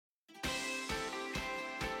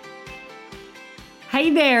Hey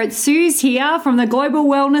there, it's Suze here from the Global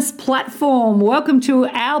Wellness Platform. Welcome to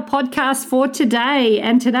our podcast for today.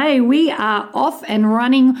 And today we are off and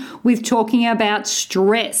running with talking about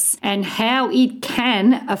stress and how it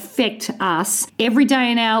can affect us every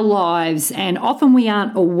day in our lives. And often we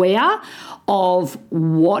aren't aware of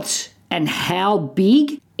what and how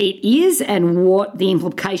big it is and what the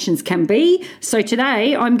implications can be. So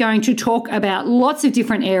today I'm going to talk about lots of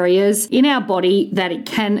different areas in our body that it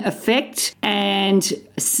can affect. And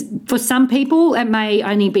for some people, it may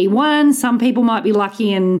only be one. Some people might be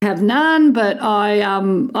lucky and have none, but I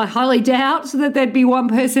highly doubt that there'd be one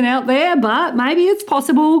person out there, but maybe it's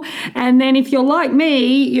possible. And then if you're like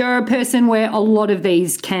me, you're a person where a lot of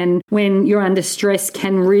these can, when you're under stress,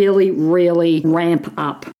 can really, really ramp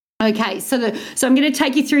up. Okay, so I'm going to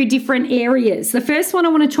take you through different areas. The first one I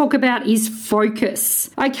want to talk about is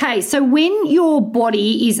focus. Okay, so when your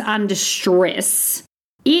body is under stress,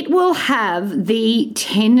 it will have the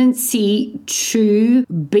tendency to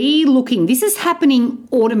be looking. This is happening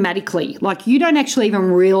automatically. Like you don't actually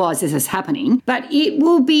even realize this is happening, but it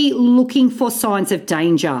will be looking for signs of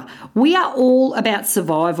danger. We are all about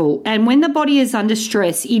survival. And when the body is under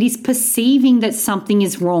stress, it is perceiving that something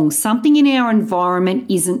is wrong. Something in our environment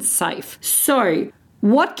isn't safe. So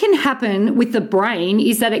what can happen with the brain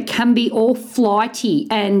is that it can be all flighty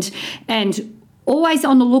and always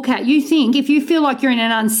on the lookout. You think if you feel like you're in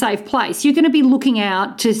an unsafe place, you're going to be looking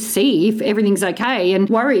out to see if everything's okay and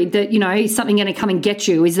worried that, is something going to come and get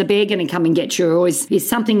you? Is the bear going to come and get you? Or is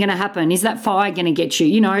something going to happen? Is that fire going to get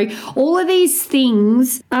you? All of these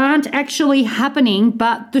things aren't actually happening,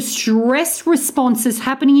 but the stress response is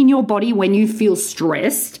happening in your body when you feel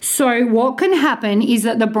stressed. So what can happen is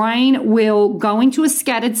that the brain will go into a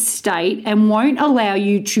scattered state and won't allow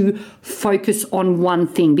you to focus on one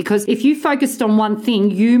thing, because if you focused on one thing,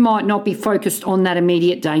 you might not be focused on that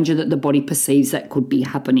immediate danger that the body perceives that could be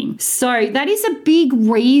happening. So that is a big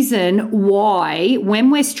reason why when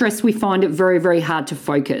we're stressed, we find it very, very hard to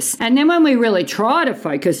focus. And then when we really try to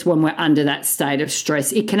focus when we're under that state of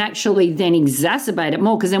stress, it can actually then exacerbate it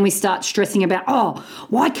more, because then we start stressing about,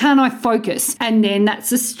 why can't I focus? And then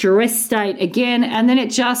that's a stress state again. And then it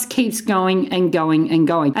just keeps going and going and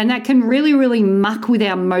going. And that can really, really muck with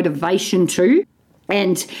our motivation too.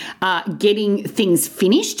 And getting things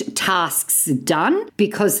finished, tasks done,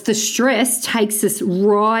 because the stress takes us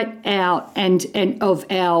right out and of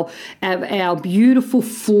our beautiful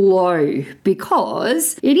flow,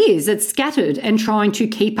 because it's scattered and trying to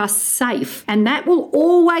keep us safe. And that will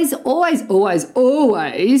always, always, always,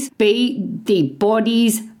 always be the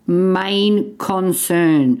body's main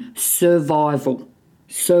concern: survival.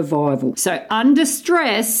 So under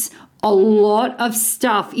stress, a lot of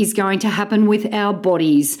stuff is going to happen with our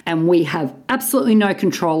bodies, and we have absolutely no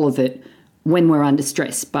control of it when we're under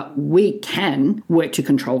stress, but we can work to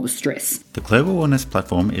control the stress. The Global Wellness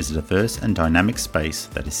Platform is a diverse and dynamic space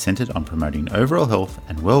that is centered on promoting overall health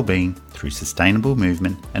and well-being through sustainable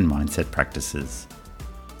movement and mindset practices.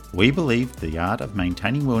 We believe the art of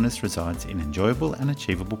maintaining wellness resides in enjoyable and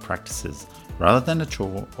achievable practices rather than a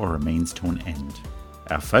chore or a means to an end.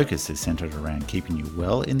 Our focus is centered around keeping you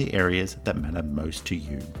well in the areas that matter most to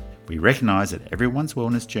you. We recognize that everyone's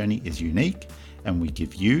wellness journey is unique, and we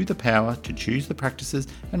give you the power to choose the practices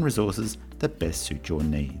and resources that best suit your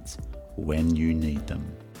needs when you need them.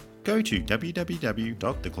 Go to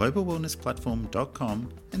www.theglobalwellnessplatform.com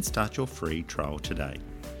and start your free trial today.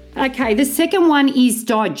 Okay, the second one is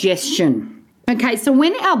digestion. Okay, so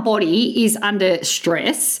when our body is under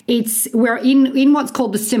stress, we're in what's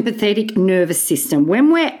called the sympathetic nervous system.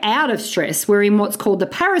 When we're out of stress, we're in what's called the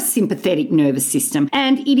parasympathetic nervous system,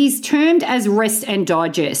 and it is termed as rest and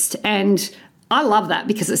digest. And I love that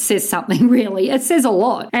because it says something really. It says a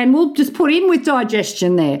lot. And we'll just put in with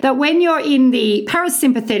digestion there that when you're in the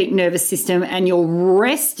parasympathetic nervous system and you're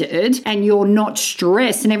rested and you're not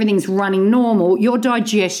stressed and everything's running normal, your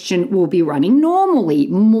digestion will be running normally,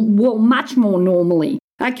 much more normally.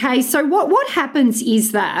 Okay, so what happens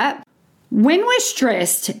is that when we're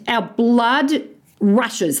stressed, our blood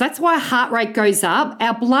rushes. That's why heart rate goes up.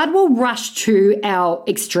 Our blood will rush to our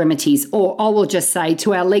extremities, or I will just say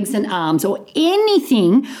to our legs and arms, or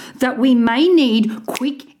anything that we may need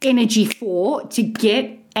quick energy for to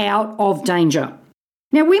get out of danger.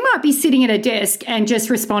 Now, we might be sitting at a desk and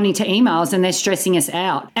just responding to emails and they're stressing us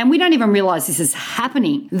out. And we don't even realize this is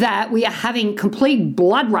happening, that we are having complete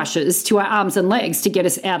blood rushes to our arms and legs to get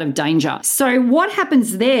us out of danger. So what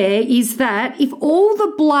happens there is that if all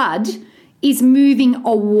the blood is moving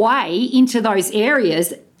away into those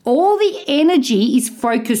areas, all the energy is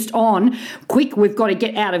focused on, quick, we've got to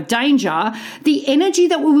get out of danger. The energy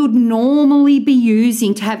that we would normally be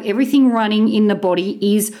using to have everything running in the body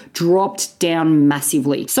is dropped down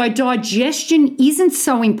massively. So digestion isn't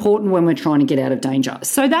so important when we're trying to get out of danger.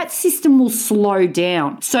 So that system will slow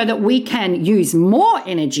down so that we can use more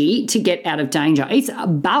energy to get out of danger. It's a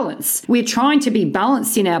balance. We're trying to be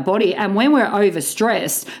balanced in our body, and when we're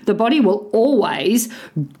overstressed, the body will always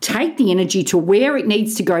take the energy to where it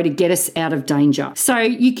needs to go to get us out of danger. So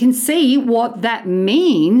you can see what that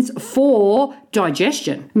means for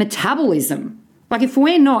digestion, metabolism. Like if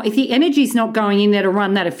the energy is not going in there to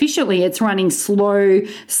run that efficiently, it's running slow,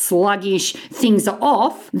 sluggish, things are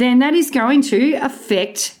off, then that is going to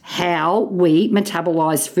affect how we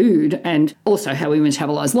metabolize food and also how we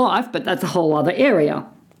metabolize life, but that's a whole other area.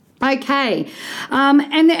 Okay,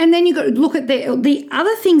 and then you've got to look at the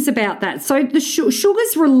other things about that. So the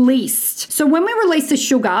sugar's released. So when we release the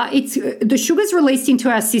sugar's released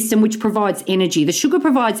into our system, which provides energy. The sugar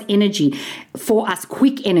provides energy for us,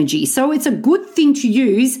 quick energy. So it's a good thing to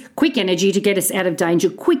use quick energy to get us out of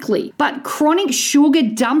danger quickly. But chronic sugar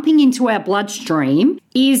dumping into our bloodstream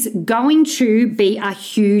is going to be a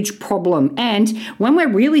huge problem. And when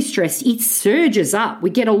we're really stressed, it surges up.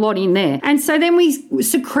 We get a lot in there. And so then we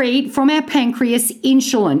secrete from our pancreas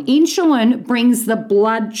insulin. Insulin brings the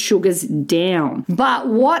blood sugars down. But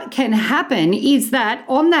what can happen is that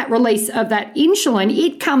on that release of that insulin,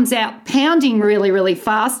 it comes out pounding really, really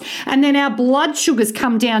fast. And then our blood sugars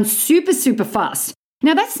come down super, super fast.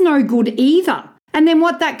 Now that's no good either. And then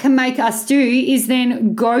what that can make us do is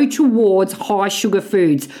then go towards high sugar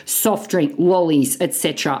foods, soft drink, lollies,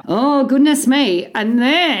 etc. Oh, goodness me. And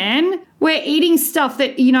then we're eating stuff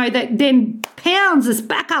that, that then pounds us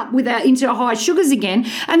back up into high sugars again.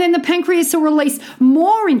 And then the pancreas will release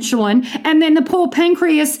more insulin. And then the poor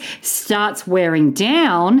pancreas starts wearing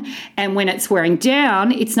down. And when it's wearing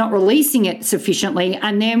down, it's not releasing it sufficiently.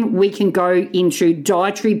 And then we can go into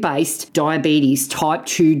dietary-based diabetes, type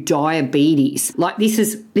 2 diabetes. Like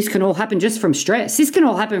this can all happen just from stress. This can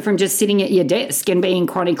all happen from just sitting at your desk and being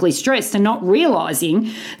chronically stressed and not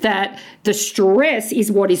realizing that the stress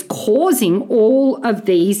is what is causing all of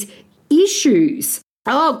these issues.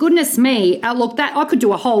 Oh, goodness me. Look, that I could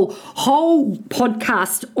do a whole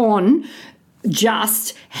podcast on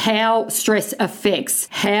just how stress affects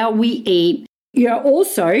how we eat.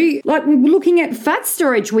 Also, like looking at fat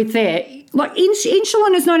storage with there. Like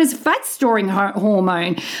insulin is known as fat storing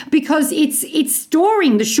hormone because it's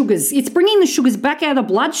storing the sugars. It's bringing the sugars back out of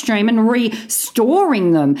the bloodstream and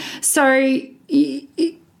restoring them. So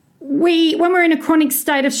when we're in a chronic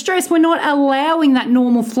state of stress, we're not allowing that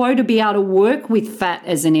normal flow to be able to work with fat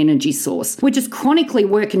as an energy source. We're just chronically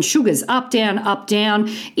working sugars up, down,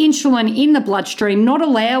 insulin in the bloodstream, not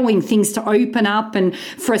allowing things to open up and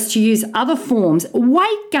for us to use other forms.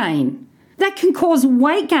 Weight gain. That can cause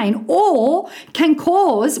weight gain or can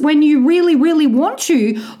cause, when you really, really want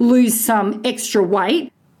to lose some extra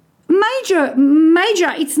weight, major,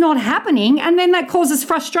 it's not happening. And then that causes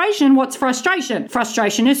frustration. What's frustration?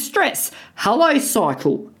 Frustration is stress. Hello,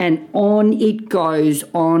 cycle. And on it goes,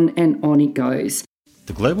 on and on it goes.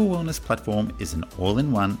 The Global Wellness Platform is an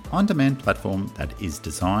all-in-one, on-demand platform that is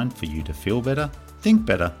designed for you to feel better, think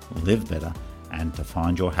better, live better, and to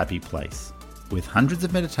find your happy place. With hundreds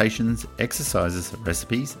of meditations, exercises,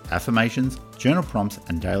 recipes, affirmations, journal prompts,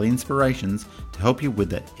 and daily inspirations to help you with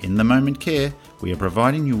the in-the-moment care, we are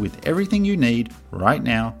providing you with everything you need right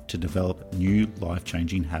now to develop new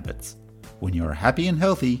life-changing habits. When you are happy and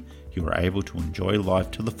healthy, you are able to enjoy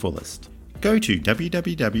life to the fullest. Go to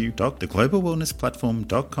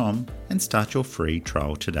www.theglobalwellnessplatform.com and start your free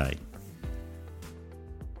trial today.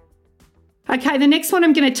 Okay, the next one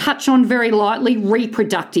I'm going to touch on very lightly,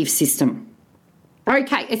 reproductive system.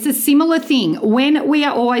 Okay, it's a similar thing. When we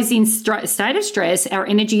are always in state of stress, our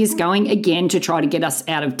energy is going again to try to get us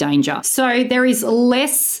out of danger. So there is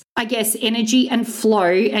less, energy and flow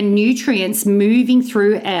and nutrients moving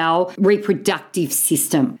through our reproductive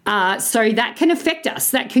system. So that can affect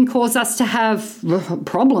us. That can cause us to have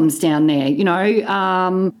problems down there,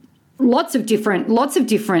 lots of different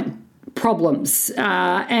problems.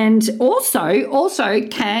 And also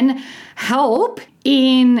can help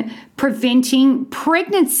in preventing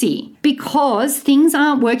pregnancy because things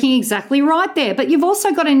aren't working exactly right there. But you've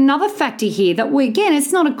also got another factor here that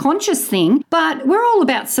it's not a conscious thing, but we're all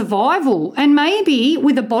about survival. And maybe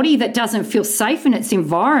with a body that doesn't feel safe in its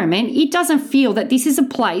environment, it doesn't feel that this is a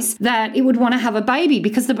place that it would want to have a baby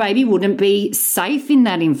because the baby wouldn't be safe in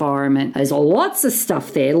that environment. There's lots of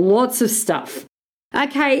stuff there, lots of stuff.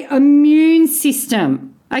 Okay, immune system.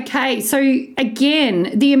 Okay, so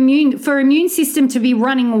again, for immune system to be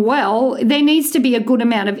running well, there needs to be a good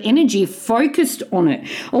amount of energy focused on it.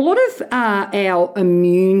 A lot of our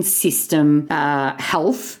immune system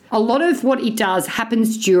health, a lot of what it does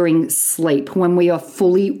happens during sleep when we are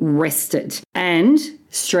fully rested, and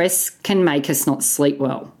stress can make us not sleep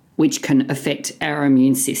well, which can affect our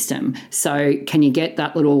immune system. So can you get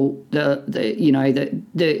that little,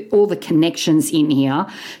 all the connections in here?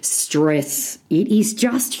 Stress, it is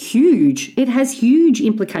just huge. It has huge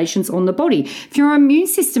implications on the body. If your immune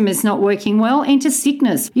system is not working well, enter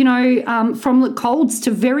sickness, from colds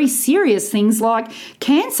to very serious things like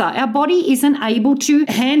cancer. Our body isn't able to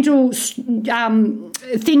handle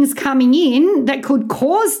things coming in that could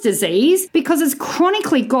cause disease because it's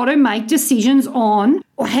chronically got to make decisions on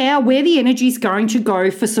where the energy is going to go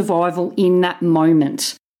for survival in that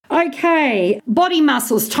moment. Okay, body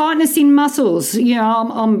muscles, tightness in muscles.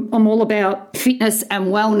 I'm all about fitness and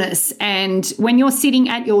wellness. And when you're sitting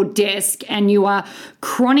at your desk and you are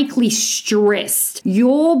chronically stressed,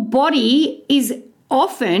 your body is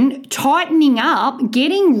often tightening up,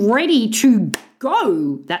 getting ready to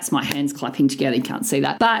go. That's my hands clapping together. You can't see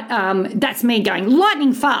that. But that's me going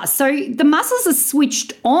lightning fast. So the muscles are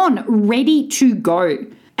switched on, ready to go.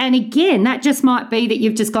 And again, that just might be that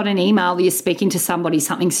you've just got an email, you're speaking to somebody,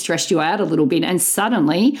 something stressed you out a little bit, and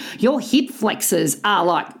suddenly your hip flexors are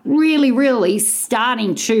like really, really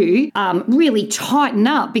starting to really tighten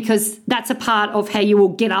up, because that's a part of how you will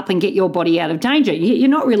get up and get your body out of danger. You're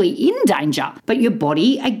not really in danger, but your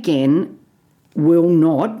body, again, will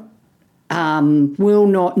not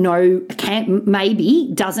know,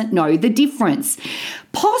 doesn't know the difference.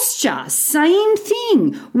 Posture, same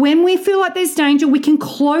thing. When we feel like there's danger, we can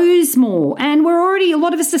close more. And a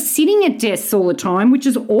lot of us are sitting at desks all the time, which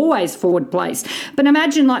is always forward placed. But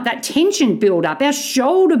imagine like that tension build up, our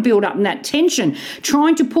shoulder build up and that tension,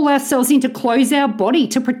 trying to pull ourselves in to close our body,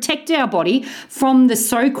 to protect our body from the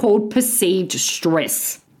so-called perceived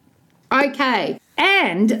stress. Okay,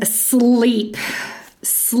 and sleep.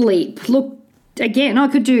 Look, again, I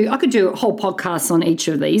could do a whole podcast on each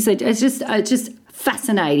of these. It's just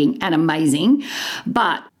fascinating and amazing.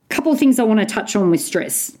 But a couple of things I want to touch on with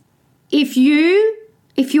stress. If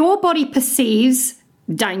your body perceives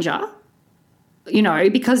danger,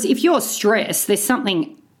 because if you're stressed, there's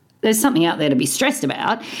something out there to be stressed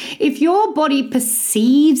about. If your body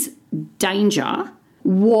perceives danger,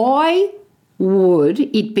 why would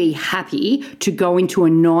it be happy to go into a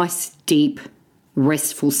nice, deep,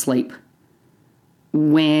 restful sleep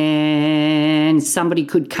when somebody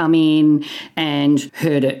could come in and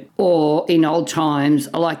hurt it? Or in old times,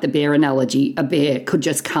 I like the bear analogy, a bear could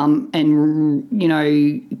just come and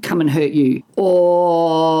hurt you,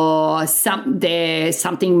 or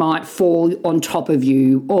something might fall on top of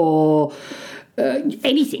you, or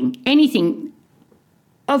anything.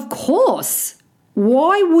 Of course,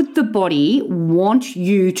 why would the body want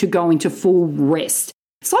you to go into full rest?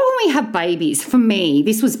 So when we have babies, for me,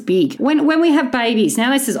 this was big. When we have babies,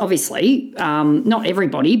 now this is obviously not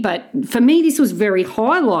everybody, but for me, this was very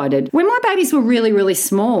highlighted. When my babies were really, really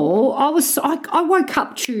small, I woke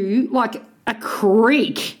up to like a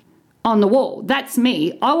creak on the wall. That's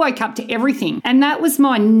me. I woke up to everything. And that was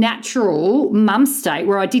my natural mum state,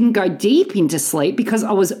 where I didn't go deep into sleep because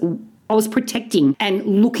I was protecting and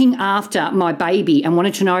looking after my baby and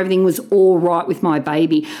wanted to know everything was all right with my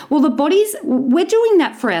baby. Well, we're doing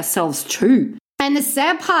that for ourselves too. And the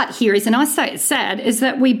sad part here is, and I say it's sad, is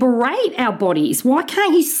that we berate our bodies. Why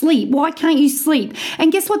can't you sleep? Why can't you sleep?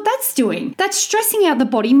 And guess what that's doing? That's stressing out the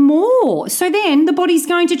body more. So then the body's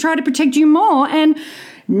going to try to protect you more, and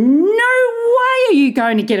no way are you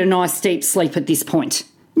going to get a nice deep sleep at this point.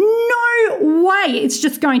 No way. It's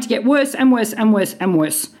just going to get worse and worse and worse and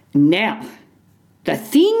worse. Now, the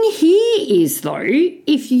thing here is, though,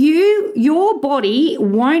 if your body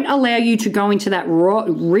won't allow you to go into that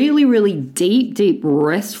really, really deep,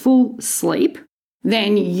 restful sleep,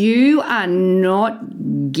 then you are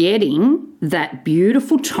not getting that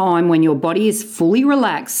beautiful time when your body is fully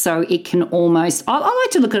relaxed, so it can almost, I like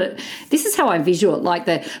to look at it, this is how I visual it, like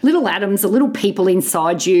the little atoms, the little people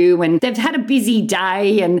inside you, and they've had a busy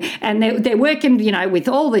day and they're working, with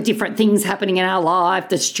all the different things happening in our life,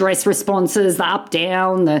 the stress responses, the up,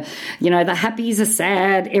 down, the happies, the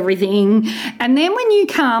sad, everything. And then when you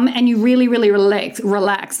come and you really, really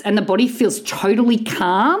relax, and the body feels totally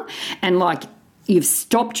calm and like, you've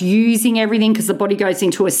stopped using everything because the body goes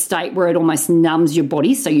into a state where it almost numbs your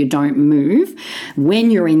body so you don't move.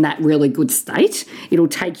 When you're in that really good state, it'll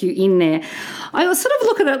take you in there. I sort of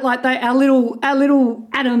look at it like our little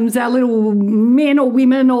atoms, our little men or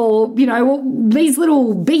women or, these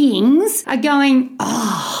little beings are going,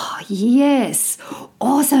 oh, yes,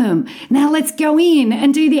 awesome. Now let's go in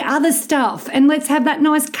and do the other stuff and let's have that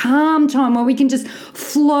nice calm time where we can just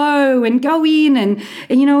flow and go in and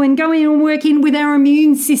go in and work in with our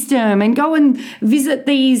immune system and go and visit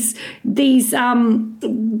these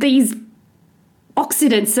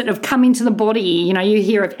oxidants that have come into the body. You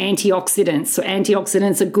hear of antioxidants. So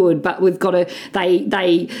antioxidants are good, but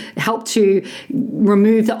they help to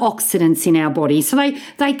remove the oxidants in our body. So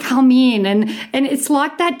they come in and it's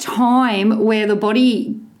like that time where the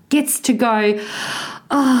body gets to go,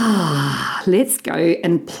 let's go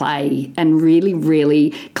and play and really,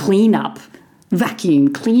 really clean up,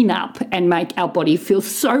 and make our body feel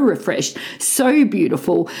so refreshed, so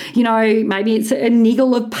beautiful. Maybe it's a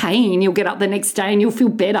niggle of pain. You'll get up the next day and you'll feel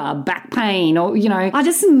better, back pain, or, I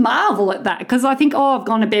just marvel at that because I think, I've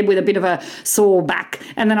gone to bed with a bit of a sore back.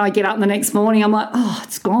 And then I get up the next morning, I'm like,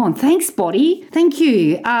 it's gone. Thanks, body. Thank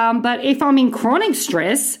you. But if I'm in chronic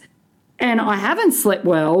stress and I haven't slept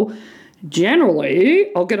well,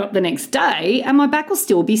 generally, I'll get up the next day and my back will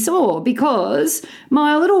still be sore because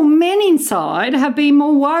my little men inside have been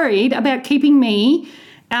more worried about keeping me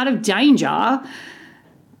out of danger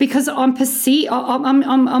because I'm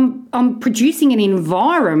producing an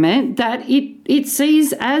environment that it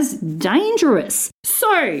sees as dangerous.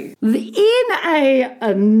 So, in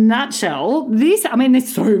a nutshell, there's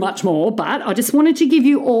so much more, but I just wanted to give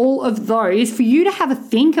you all of those for you to have a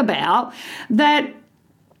think about that.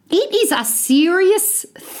 It is a serious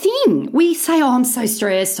thing. We say, I'm so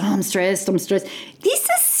stressed, I'm stressed. This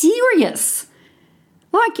is serious.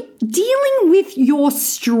 Like, dealing with your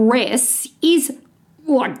stress is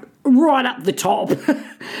like right up the top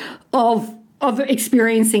of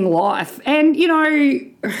experiencing life. And,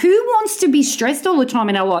 who wants to be stressed all the time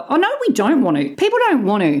in our life? I know we don't want to. People don't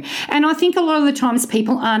want to. And I think a lot of the times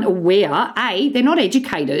people aren't aware, they're not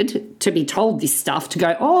educated to be told this stuff, to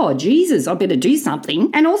go, oh, Jesus, I better do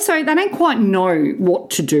something. And also they don't quite know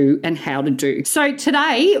what to do and how to do. So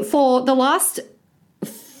today, for the last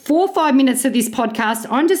 4 or 5 minutes of this podcast,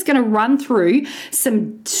 I'm just going to run through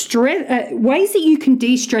some ways that you can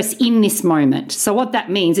de-stress in this moment. So what that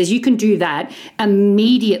means is you can do that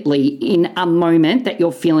immediately in a moment that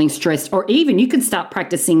you're feeling stressed, or even you can start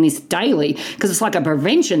practicing this daily because it's like a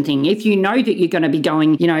prevention thing. If you know that you're going to be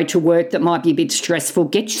going, to work that might be a bit stressful,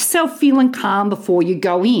 get yourself feeling calm before you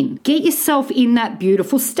go in. Get yourself in that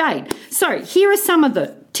beautiful state. So here are some of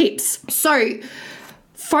the tips. So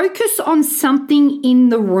focus on something in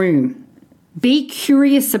the room. Be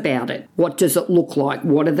curious about it. What does it look like?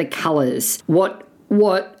 What are the colors?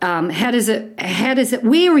 How does it,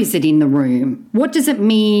 where is it in the room? What does it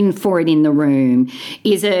mean for it in the room?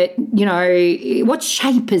 Is it, what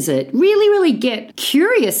shape is it? Really, really get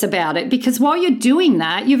curious about it, because while you're doing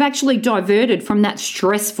that, you've actually diverted from that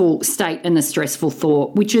stressful state and the stressful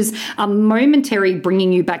thought, which is a momentary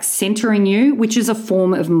bringing you back, centering you, which is a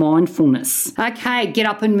form of mindfulness. Okay, get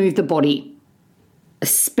up and move the body.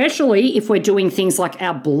 Especially if we're doing things like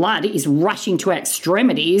our blood is rushing to our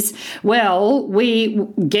extremities, well, we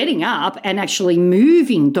getting up and actually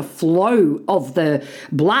moving the flow of the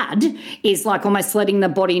blood is like almost letting the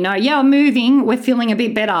body know, yeah, I'm moving, we're feeling a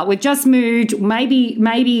bit better, we've just moved,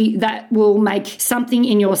 maybe that will make something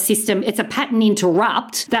in your system, it's a pattern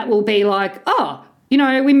interrupt that will be like, oh,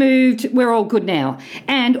 we moved, we're all good now.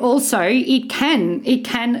 And also it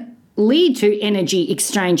can lead to energy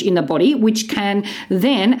exchange in the body, which can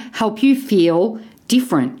then help you feel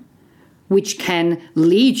different, which can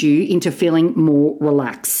lead you into feeling more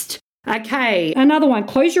relaxed. Okay, another one.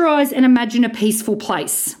 Close your eyes and imagine a peaceful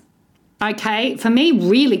place. Okay, for me,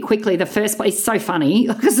 really quickly, the first place is so funny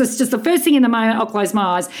because it's just the first thing in the moment. I'll close my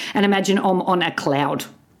eyes and imagine I'm on a cloud.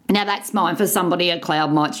 Now, that's mine. For somebody, a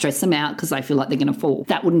cloud might stress them out because they feel like they're going to fall.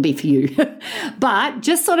 That wouldn't be for you. But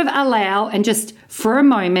just sort of allow and just for a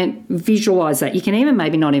moment, visualize that. You can even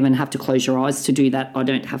maybe not even have to close your eyes to do that. I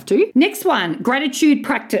don't have to. Next one, gratitude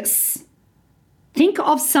practice. Think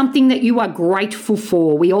of something that you are grateful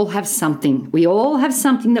for. We all have something. We all have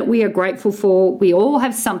something that we are grateful for. We all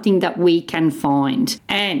have something that we can find.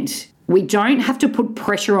 And we don't have to put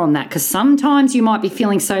pressure on that, because sometimes you might be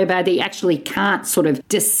feeling so bad that you actually can't sort of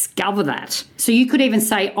discover that. So you could even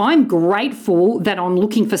say, I'm grateful that I'm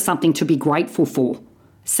looking for something to be grateful for.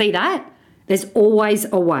 See that? There's always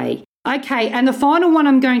a way. Okay, and the final one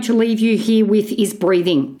I'm going to leave you here with is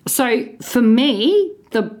breathing. So for me,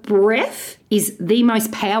 The breath is the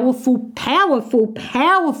most powerful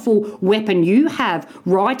weapon you have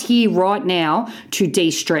right here, right now to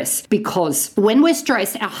de-stress. Because when we're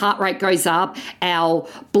stressed, our heart rate goes up, our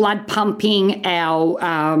blood pumping,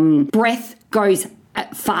 our breath goes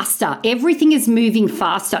faster. Everything is moving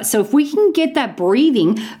faster. So if we can get that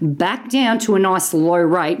breathing back down to a nice low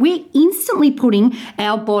rate, we're instantly putting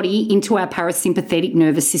our body into our parasympathetic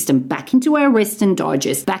nervous system, back into our rest and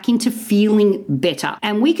digest, back into feeling better.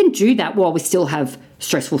 And we can do that while we still have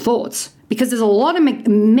stressful thoughts, because there's a lot of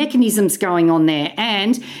mechanisms going on there.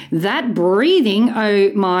 And that breathing,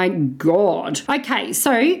 oh my God. Okay,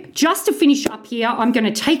 so just to finish up here, I'm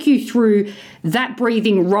going to take you through that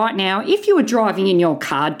breathing right now. If you are driving in your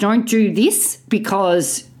car, don't do this,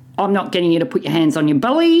 because I'm not getting you to put your hands on your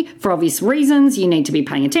belly for obvious reasons. You need to be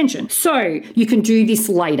paying attention. So you can do this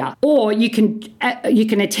later, or you can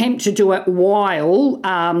attempt to do it while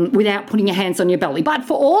without putting your hands on your belly. But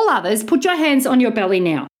for all others, put your hands on your belly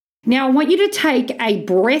now. Now, I want you to take a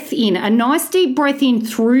breath in, a nice deep breath in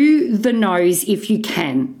through the nose if you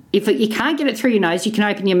can. If you can't get it through your nose, you can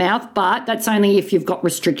open your mouth, but that's only if you've got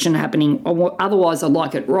restriction happening. Otherwise, I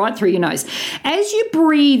like it right through your nose. As you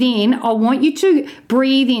breathe in, I want you to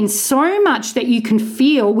breathe in so much that you can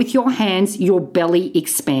feel with your hands your belly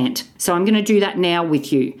expand. So I'm going to do that now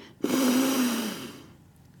with you.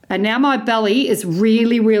 And now my belly is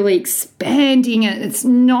really, really expanding. It's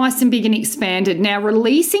nice and big and expanded. Now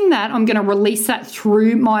releasing that, I'm going to release that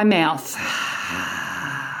through my mouth.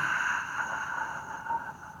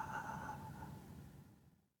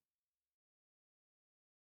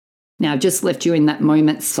 Now, I've just left you in that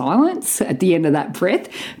moment's silence at the end of that breath,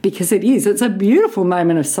 because it's a beautiful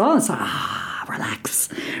moment of silence. Relax.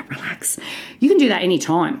 You can do that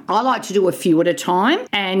anytime. I like to do a few at a time.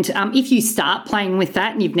 And if you start playing with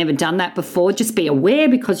that and you've never done that before, just be aware,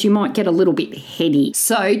 because you might get a little bit heady.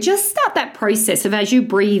 So just start that process of, as you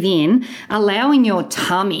breathe in, allowing your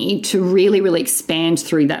tummy to really, really expand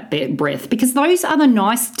through that breath, because those are the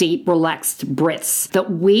nice, deep, relaxed breaths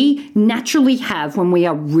that we naturally have when we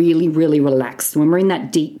are really, really relaxed, when we're in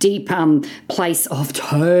that deep place of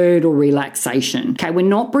total relaxation. Okay, we're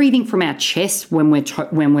not breathing from our chest when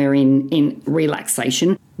we're in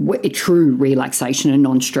relaxation, true relaxation and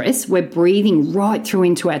non-stress. We're breathing right through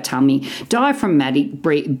into our tummy. Diaphragmatic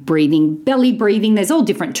breathing, belly breathing, there's all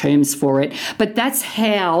different terms for it, but that's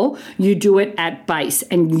how you do it at base.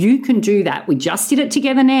 And you can do that. We just did it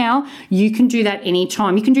together now. You can do that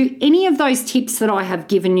anytime. You can do any of those tips that I have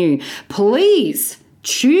given you. Please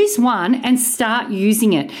choose one and start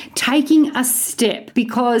using it, taking a step,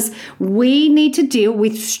 because we need to deal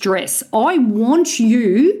with stress. I want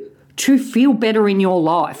you to feel better in your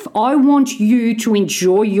life. I want you to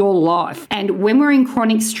enjoy your life. And when we're in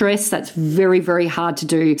chronic stress, that's very, very hard to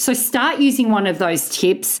do. So start using one of those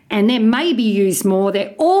tips, and there may be used more.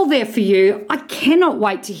 They're all there for you. I cannot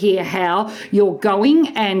wait to hear how you're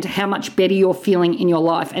going and how much better you're feeling in your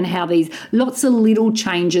life, and how these lots of little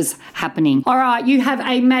changes happening. All right, you have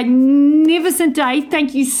a magnificent day.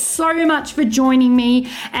 Thank you so much for joining me,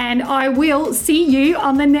 and I will see you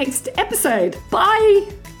on the next episode.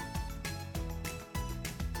 Bye.